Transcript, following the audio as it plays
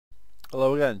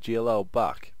Hello again, GLL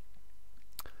back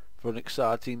for an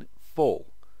exciting full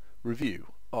review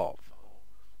of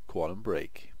Quantum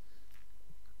Break.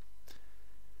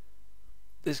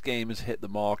 This game has hit the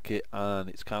market and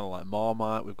it's kind of like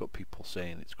Marmite. We've got people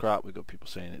saying it's crap, we've got people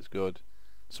saying it's good.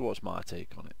 So what's my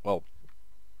take on it? Well,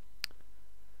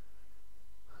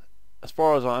 as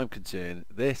far as I'm concerned,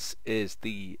 this is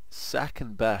the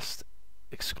second best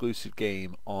exclusive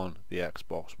game on the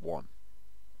Xbox One.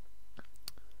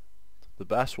 The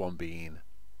best one being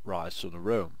Rise Son of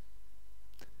Rome.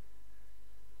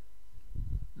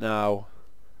 Now,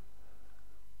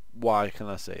 why can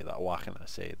I say that? Why can I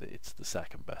say that it's the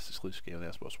second best exclusive game on the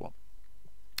Xbox One?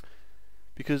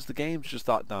 Because the game's just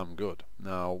that damn good.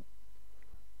 Now,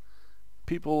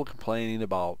 people are complaining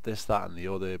about this, that and the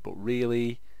other, but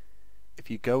really,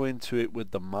 if you go into it with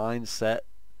the mindset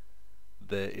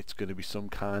that it's going to be some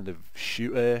kind of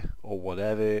shooter or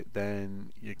whatever,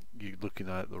 then you're looking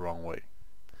at it the wrong way.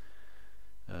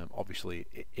 Obviously,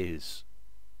 it is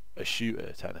a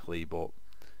shooter technically, but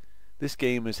this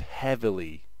game is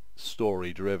heavily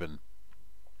story driven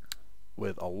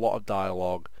with a lot of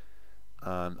dialogue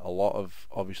and a lot of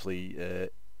obviously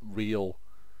real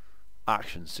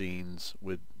action scenes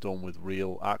done with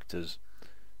real actors.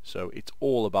 So it's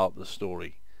all about the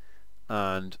story,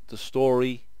 and the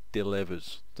story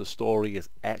delivers. The story is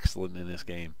excellent in this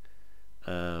game.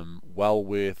 Well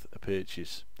worth a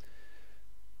purchase.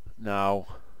 Now,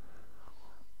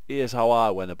 here's how I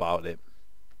went about it.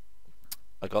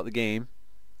 I got the game.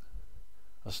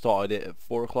 I started it at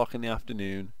 4 o'clock in the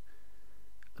afternoon,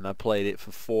 and I played it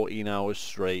for 14 hours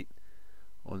straight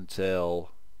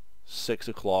until 6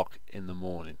 o'clock in the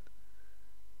morning.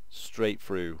 Straight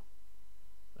through.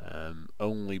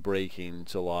 Only breaking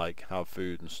to like have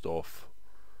food and stuff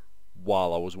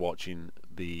while I was watching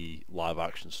the live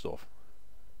action stuff.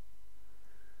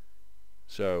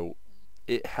 So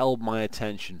it held my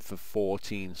attention for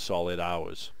 14 solid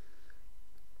hours,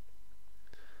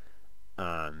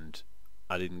 and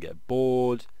I didn't get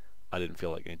bored. I didn't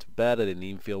feel like going to bed. I didn't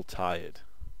even feel tired.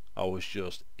 I was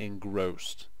just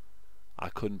engrossed. I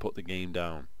couldn't put the game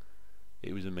down.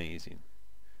 It was amazing.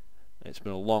 It's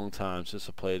been a long time since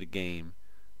I played a game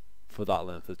for that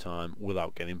length of time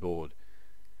without getting bored.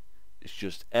 It's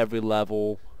just every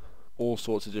level, all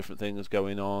sorts of different things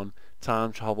going on,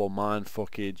 time travel, mind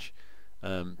fuckage,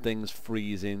 things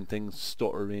freezing, things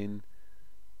stuttering,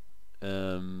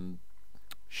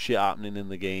 shit happening in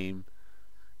the game,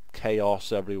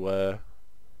 chaos everywhere,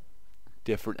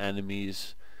 different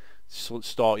enemies.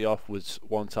 Start you off with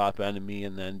one type of enemy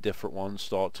and then different ones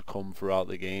start to come throughout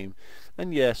the game,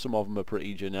 and yeah, some of them are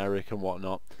pretty generic and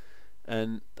whatnot,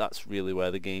 and that's really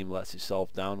where the game lets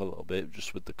itself down a little bit,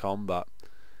 just with the combat.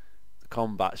 The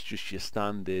combat's just your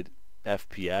standard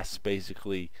FPS,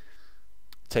 basically.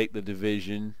 Take the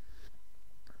Division,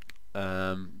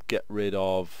 get rid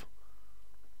of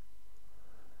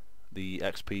the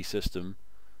XP system,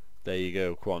 there you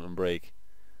go, Quantum Break.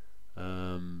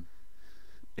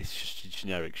 It's just a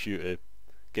generic shooter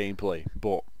gameplay,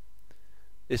 but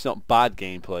it's not bad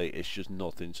gameplay, it's just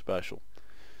nothing special.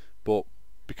 But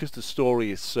because the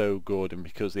story is so good, and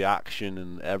because the action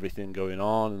and everything going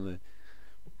on, and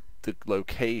the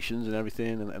locations and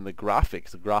everything, and the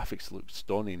graphics look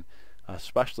stunning,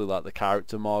 especially like the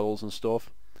character models and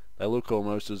stuff. They look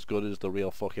almost as good as the real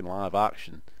fucking live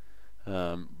action.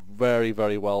 Very,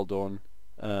 very well done.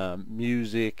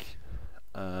 Music,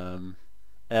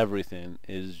 everything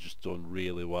is just done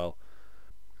really well.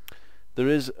 There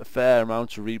is a fair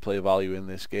amount of replay value in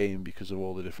this game because of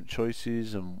all the different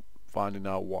choices and finding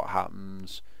out what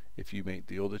happens if you make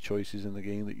the other choices in the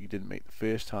game that you didn't make the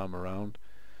first time around.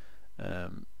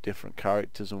 Different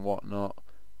characters and whatnot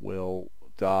will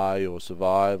die or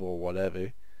survive or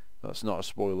whatever. That's not a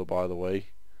spoiler, by the way,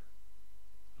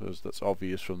 because that's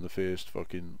obvious from the first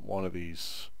fucking one of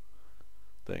these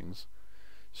things.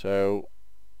 So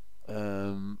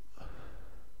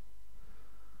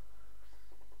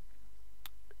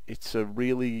it's a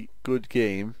really good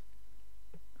game.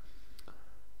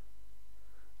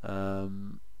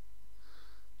 The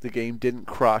game didn't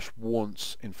crash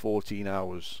once in 14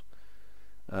 hours.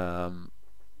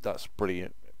 That's pretty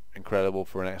incredible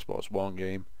for an Xbox One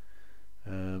game.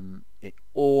 It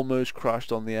almost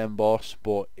crashed on the end boss,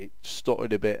 but it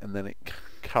stuttered a bit and then it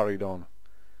carried on.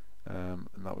 And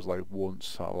that was like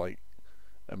once out of like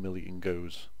a million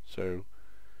goes. So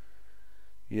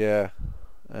yeah,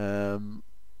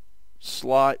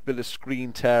 slight bit of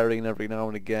screen tearing every now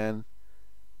and again,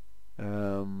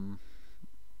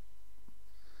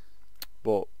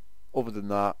 but other than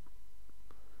that,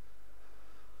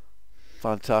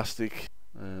 fantastic.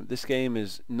 This game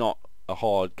is not a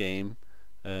hard game.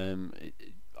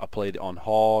 I played it on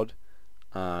hard,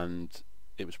 and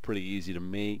it was pretty easy to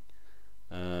me.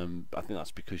 I think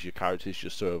that's because your character is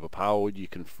just so overpowered. You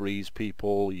can freeze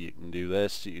people, you can do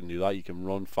this, you can do that, you can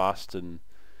run fast and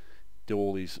do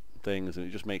all these things, and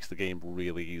it just makes the game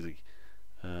really easy.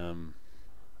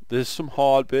 There's some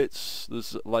hard bits.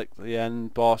 There's like the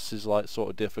end boss is like sort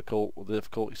of difficult. The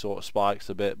difficulty sort of spikes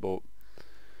a bit, but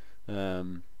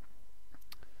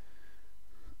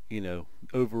you know,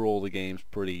 overall the game's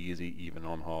pretty easy even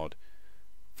on hard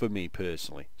for me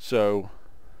personally. So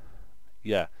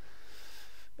yeah,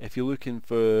 if you're looking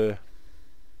for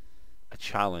a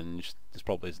challenge, this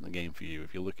probably isn't the game for you.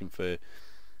 If you're looking for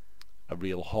a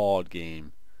real hard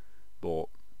game, but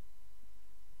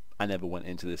I never went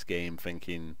into this game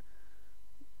thinking,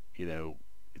 you know,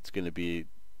 it's going to be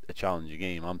a challenging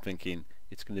game. I'm thinking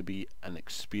it's going to be an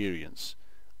experience,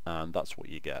 and that's what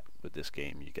you get with this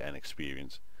game. You get an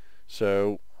experience.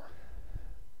 So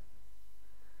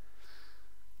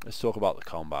let's talk about the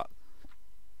combat.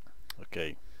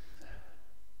 Okay,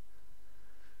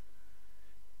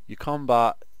 your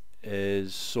combat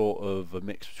is sort of a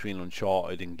mix between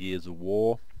Uncharted and Gears of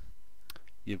War.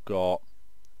 You've got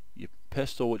your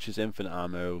pistol, which is infinite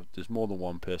ammo. There's more than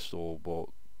one pistol, but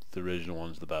the original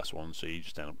one's the best one, so you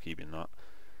just end up keeping that.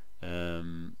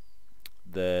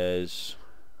 There's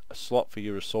a slot for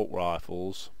your assault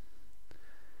rifles,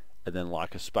 and then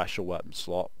like a special weapon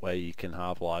slot where you can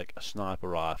have like a sniper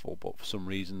rifle, but for some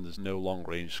reason there's no long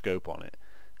range scope on it,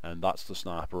 and that's the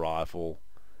sniper rifle.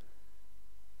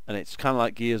 And it's kind of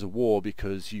like Gears of War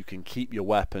because you can keep your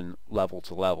weapon level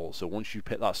to level, so once you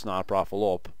pick that sniper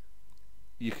rifle up,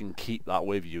 you can keep that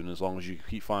with you, and as long as you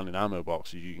keep finding ammo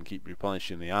boxes, you can keep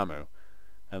replenishing the ammo.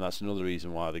 And that's another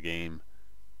reason why the game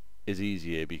is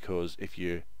easier, because if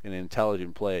you're an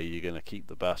intelligent player, you're going to keep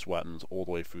the best weapons all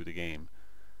the way through the game.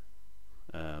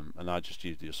 And I just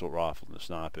use the assault rifle and the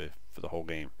sniper for the whole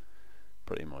game,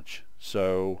 pretty much.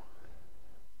 So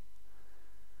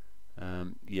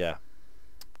yeah,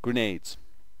 grenades.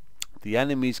 The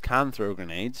enemies can throw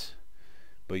grenades,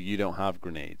 but you don't have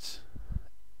grenades.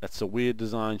 That's a weird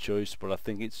design choice, but I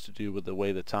think it's to do with the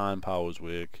way the time powers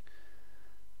work,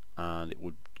 and it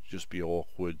would just be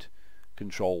awkward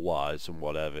control wise and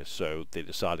whatever, so they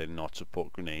decided not to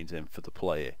put grenades in for the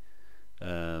player.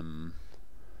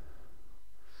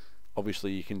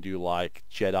 Obviously you can do like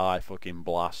Jedi fucking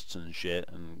blasts and shit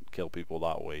and kill people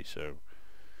that way, so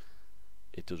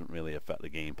it doesn't really affect the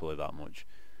gameplay that much.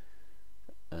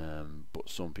 But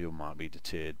some people might be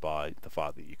deterred by the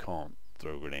fact that you can't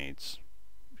throw grenades,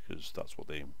 because that's what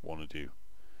they want to do.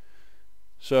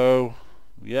 So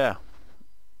yeah,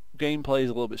 gameplay is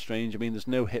a little bit strange. I mean, there's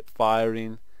no hip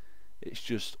firing, it's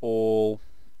just all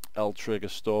L trigger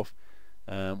stuff.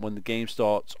 When the game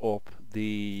starts up,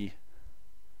 the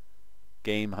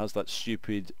game has that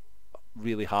stupid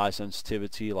really high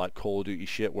sensitivity like Call of Duty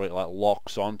shit where it like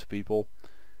locks on to people.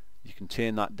 You can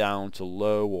turn that down to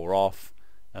low or off,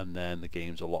 and then the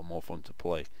game's a lot more fun to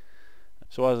play.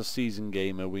 So as a seasoned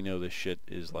gamer, we know this shit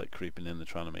is like creeping in. They're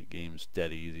trying to make games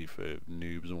dead easy for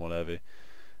noobs and whatever,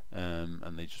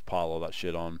 and they just pile all that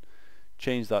shit on,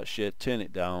 change that shit, turn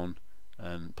it down,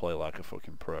 and play like a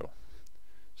fucking pro.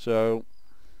 So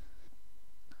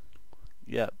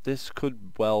yeah, this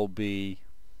could well be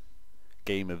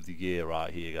game of the year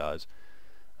right here, guys.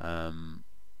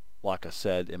 Like I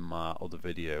said in my other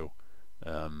video,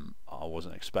 I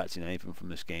wasn't expecting anything from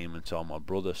this game until my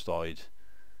brother started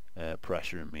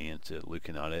pressuring me into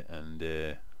looking at it, and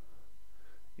it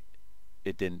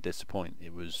didn't disappoint.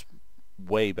 It was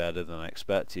way better than I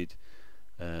expected.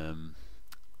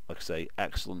 Like I say,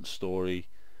 excellent story,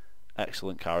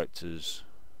 excellent characters,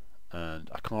 and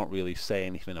I can't really say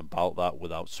anything about that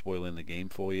without spoiling the game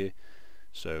for you,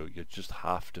 so you just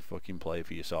have to fucking play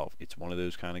for yourself. It's one of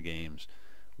those kind of games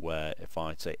where if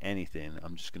I say anything,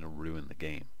 I'm just going to ruin the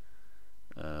game.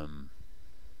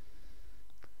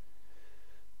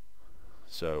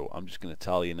 So I'm just going to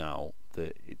tell you now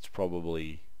that it's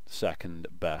probably the second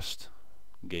best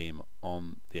game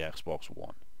on the Xbox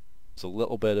One. It's a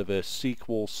little bit of a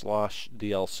sequel slash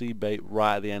DLC bait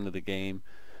right at the end of the game,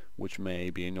 which may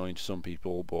be annoying to some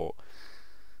people, but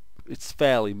it's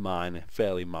fairly minor.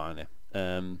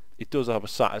 It does have a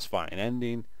satisfying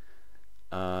ending,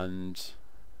 and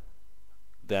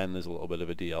then there's a little bit of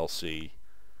a DLC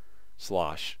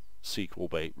slash sequel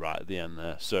bait right at the end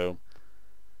there. So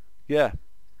yeah,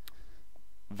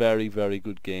 very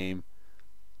good game.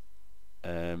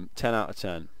 10 out of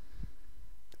 10.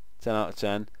 10 out of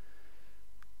 10.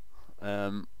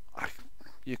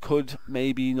 You could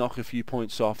maybe knock a few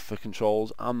points off for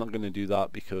controls. I'm not going to do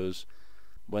that because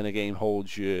when a game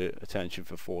holds your attention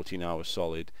for 14 hours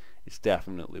solid, it's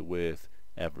definitely worth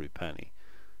every penny.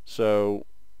 So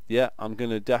yeah, I'm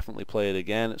gonna definitely play it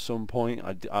again at some point.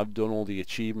 I've done all the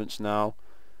achievements now,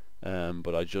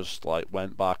 but I just like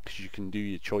went back, because you can do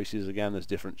your choices again. There's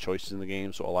different choices in the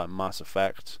game, sort of like Mass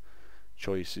Effect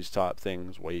choices type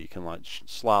things, where you can like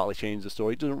slightly change the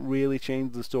story. It doesn't really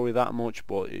change the story that much,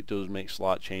 but it does make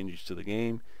slight changes to the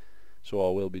game. So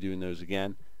I will be doing those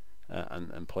again,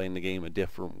 and playing the game a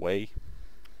different way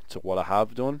to what I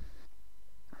have done.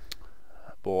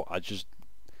 But I just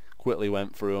quickly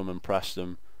went through them and pressed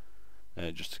them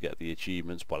just to get the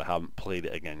achievements, but I haven't played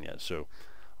it again yet, so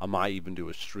I might even do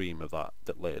a stream of that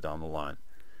later down the line.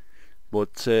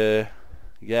 But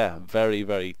yeah, very,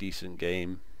 very decent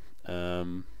game.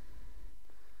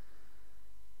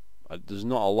 There's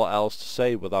not a lot else to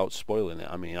say without spoiling it.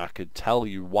 I mean, I could tell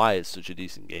you why it's such a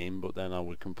decent game, but then I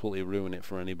would completely ruin it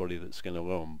for anybody that's going to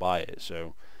go and buy it.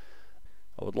 So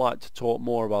I would like to talk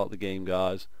more about the game,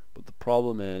 guys, but the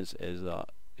problem is that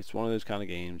it's one of those kind of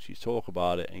games, you talk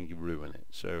about it and you ruin it.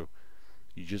 So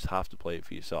you just have to play it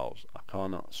for yourselves. I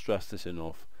cannot stress this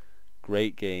enough.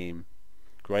 Great game,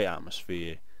 great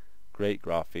atmosphere, great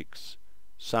graphics,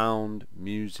 sound,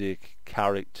 music,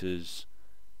 characters,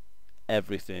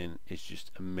 everything is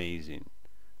just amazing.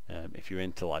 If you're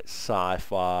into like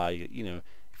sci-fi, you know,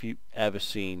 if you've ever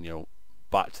seen, you know,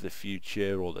 Back to the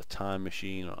Future or The Time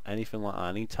Machine or anything like that,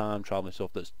 any time traveling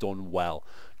stuff that's done well,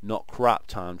 not crap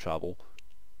time travel,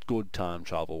 good time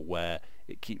travel where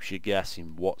it keeps you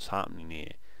guessing what's happening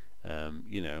here.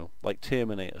 You know, like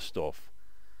Terminator stuff,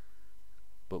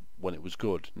 but when it was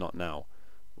good, not now.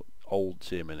 Old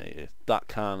Terminator, that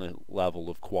kind of level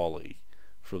of quality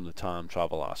from the time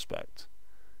travel aspect,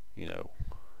 you know.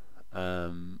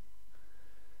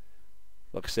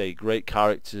 Like I say, great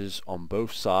characters on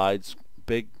both sides,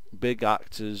 big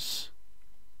actors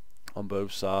on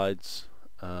both sides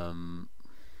that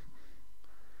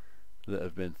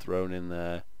have been thrown in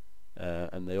there,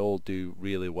 and they all do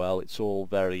really well. It's all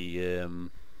very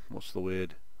what's the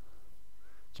word?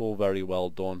 It's all very well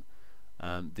done.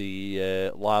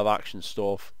 The live action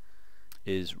stuff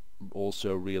is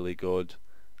also really good.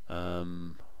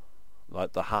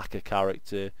 Like the hacker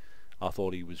character, I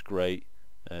thought he was great.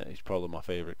 He's probably my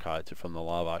favourite character from the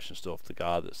live action stuff. The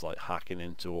guy that's like hacking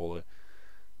into all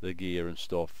the gear and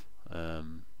stuff.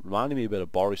 Reminded me a bit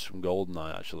of Boris from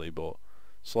GoldenEye actually, but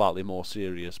slightly more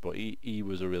serious. But he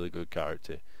was a really good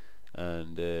character,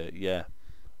 and yeah,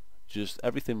 just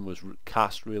everything was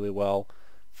cast really well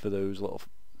for those little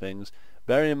things.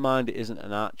 Bearing in mind it isn't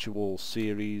an actual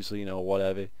series, you know,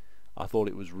 whatever. I thought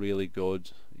it was really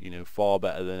good, you know, far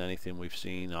better than anything we've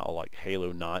seen out of like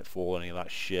Halo Nightfall, any of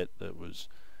that shit that was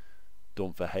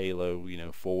done for Halo, you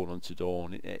know, Forward Unto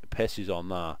Dawn. It pisses on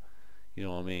that, you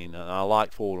know what I mean? And I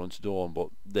like Forward Unto Dawn, but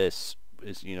this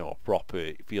is, you know, a proper,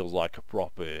 it feels like a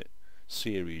proper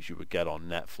series you would get on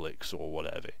Netflix or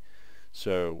whatever.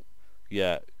 So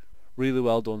yeah, really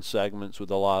well done segments with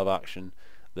the live action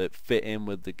that fit in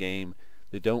with the game.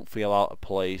 They don't feel out of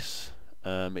place.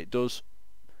 It does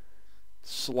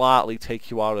slightly take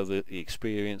you out of the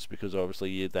experience, because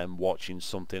obviously you're then watching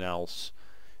something else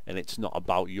and it's not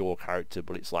about your character,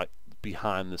 but it's like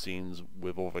behind the scenes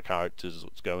with other characters,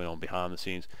 what's going on behind the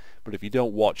scenes. But if you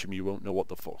don't watch them, you won't know what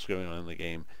the fuck's going on in the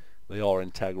game. They are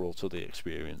integral to the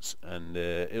experience, and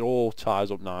it all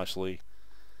ties up nicely.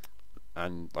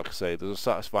 And like I say, there's a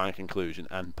satisfying conclusion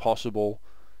and possible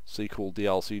sequel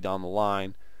DLC down the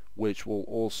line, which will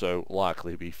also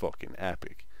likely be fucking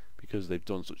epic, because they've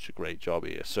done such a great job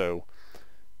here. So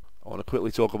I want to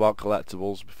quickly talk about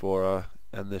collectibles before I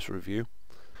end this review.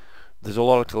 There's a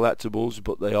lot of collectibles,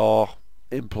 but they are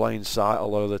in plain sight a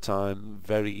lot of the time,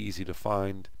 very easy to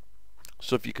find.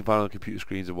 Stuff you can find on computer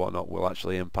screens and whatnot will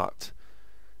actually impact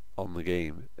on the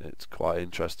game. It's quite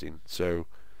interesting. So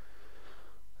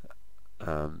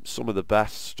some of the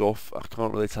best stuff, I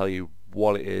can't really tell you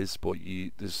what it is, but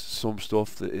there's some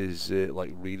stuff that is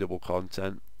like readable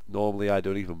content. Normally I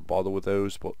don't even bother with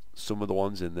those, but some of the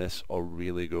ones in this are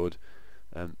really good,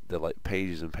 and they're like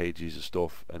pages and pages of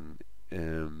stuff,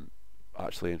 and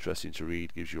actually interesting to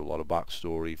read. Gives you a lot of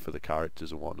backstory for the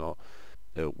characters and whatnot,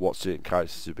 what certain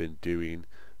characters have been doing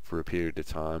for a period of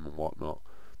time and whatnot,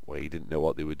 where you didn't know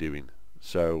what they were doing.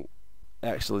 So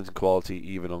excellent quality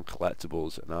even on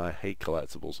collectibles, and I hate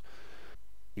collectibles.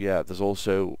 Yeah, there's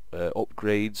also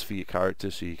upgrades for your character,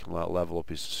 so you can like level up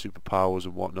his superpowers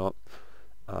and whatnot,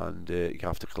 and you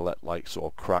have to collect like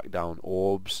sort of crackdown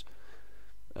orbs.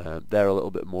 They're a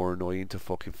little bit more annoying to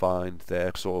fucking find.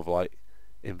 They're sort of like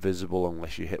invisible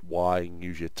unless you hit Y and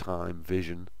use your time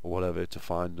vision or whatever to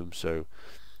find them, so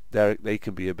they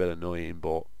can be a bit annoying,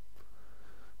 but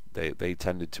they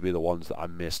tended to be the ones that I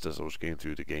missed as I was going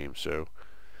through the game. So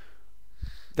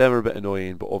they were a bit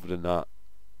annoying, but other than that,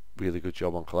 really good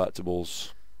job on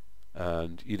collectibles.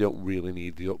 And you don't really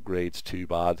need the upgrades too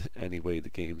bad anyway. The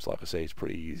game's, like I say, is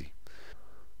pretty easy.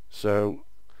 So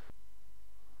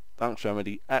thanks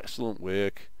Remedy, excellent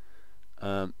work.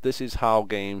 This is how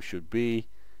games should be.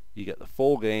 You get the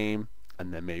full game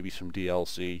and then maybe some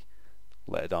DLC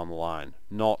later down the line,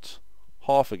 not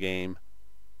half a game,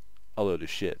 a load of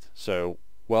shit. So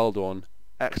well done,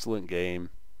 excellent game,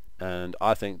 and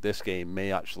I think this game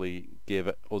may actually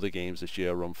give other games this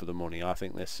year a run for the money. I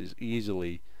think this is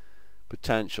easily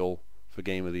potential for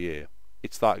Game of the Year.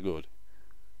 It's that good,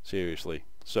 seriously.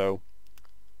 So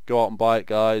go out and buy it,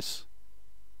 guys.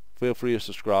 Feel free to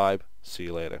subscribe. See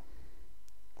you later.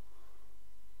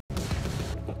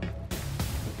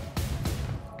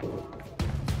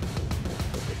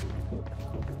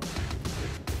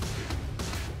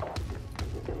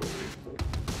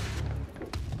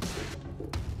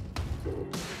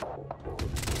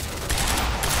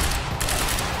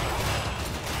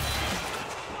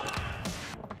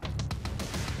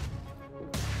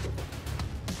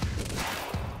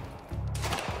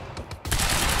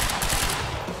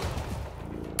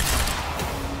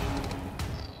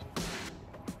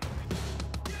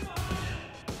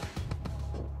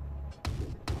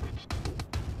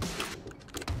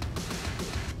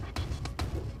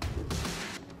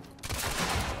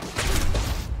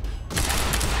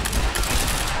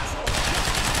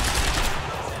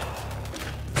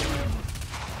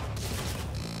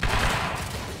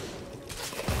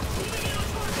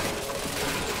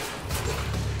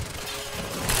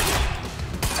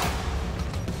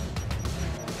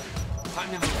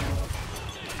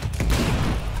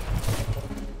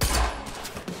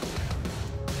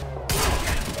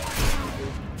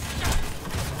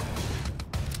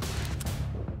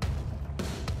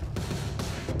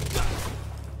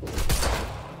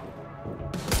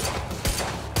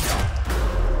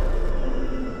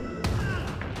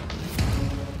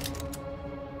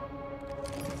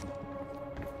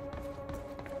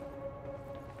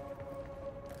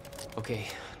 Okay,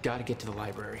 gotta get to the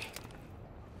library.